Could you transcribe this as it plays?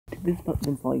this is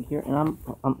Vince Light here, and I'm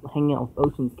hanging out with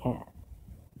Ocean's cat.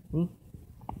 See?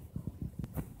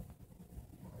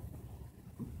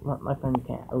 My friend's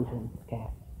cat, Ocean's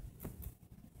cat.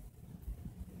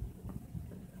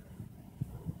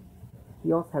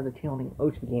 He also has a channel named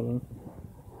Ocean Gaming,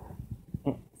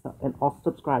 and also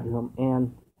subscribe to him,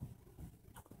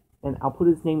 and I'll put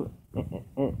his name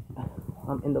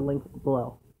in the link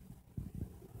below.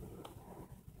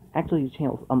 Actually, his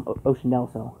channel's Ocean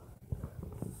Nelson.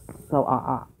 So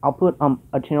I'll put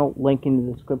a channel link in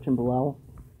the description below.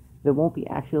 There won't be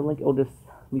actually a link. It'll just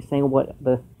be saying what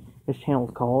his channel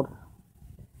is called,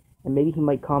 and maybe he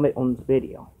might comment on this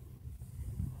video.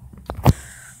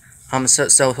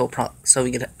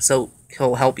 So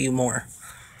he'll help you more.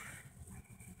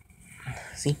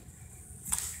 See?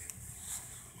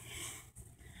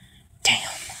 Damn,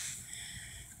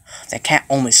 that cat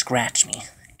almost scratched me.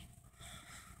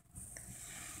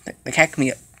 The cat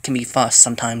can be fussed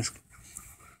sometimes.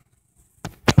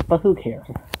 But who cares?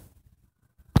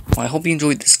 Well, I hope you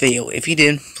enjoyed this video. If you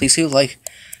did, please leave a like,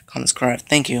 comment, subscribe.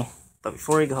 Thank you. But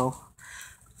before we go,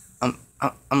 I'm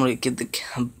gonna give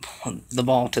the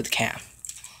ball to the cat.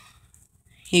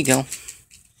 Here you go.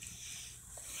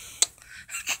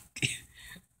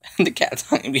 The cat's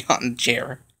hanging behind the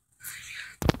chair.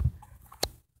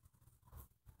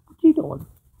 What you doing?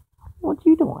 What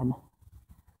you doing?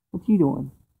 What you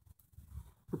doing?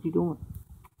 What you doing?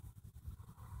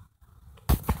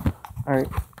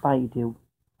 Alright, bye YouTube.